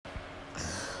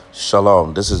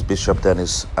Shalom, this is Bishop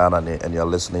Dennis Anani, and you're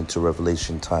listening to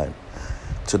Revelation Time.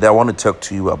 Today I want to talk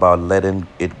to you about letting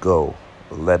it go.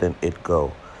 Letting it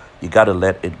go. You got to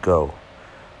let it go.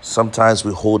 Sometimes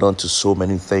we hold on to so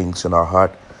many things in our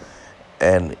heart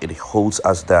and it holds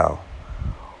us down.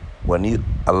 When you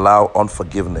allow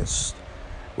unforgiveness,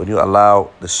 when you allow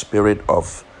the spirit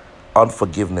of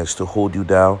unforgiveness to hold you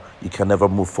down, you can never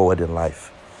move forward in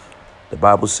life. The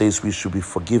Bible says we should be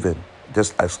forgiven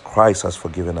just as Christ has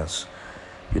forgiven us.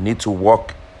 You need to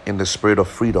walk in the spirit of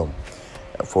freedom.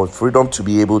 And for freedom to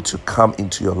be able to come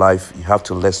into your life, you have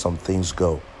to let some things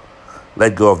go.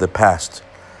 Let go of the past.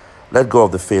 Let go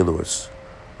of the failures.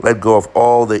 Let go of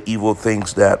all the evil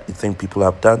things that you think people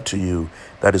have done to you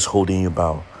that is holding you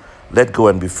bound. Let go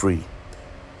and be free.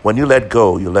 When you let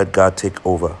go, you let God take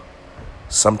over.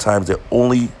 Sometimes the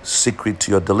only secret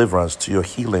to your deliverance, to your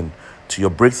healing, to your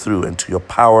breakthrough, and to your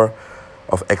power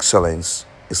of excellence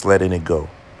is letting it go.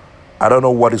 I don't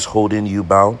know what is holding you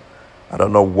bound. I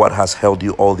don't know what has held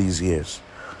you all these years.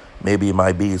 Maybe it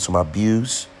might be some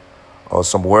abuse or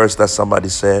some words that somebody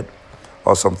said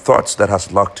or some thoughts that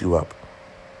has locked you up.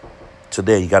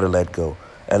 Today, you got to let go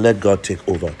and let God take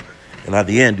over. And at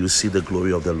the end, you see the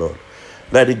glory of the Lord.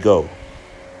 Let it go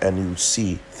and you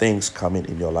see things coming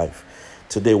in your life.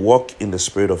 Today, walk in the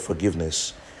spirit of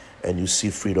forgiveness and you see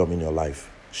freedom in your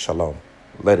life. Shalom.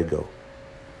 Let it go.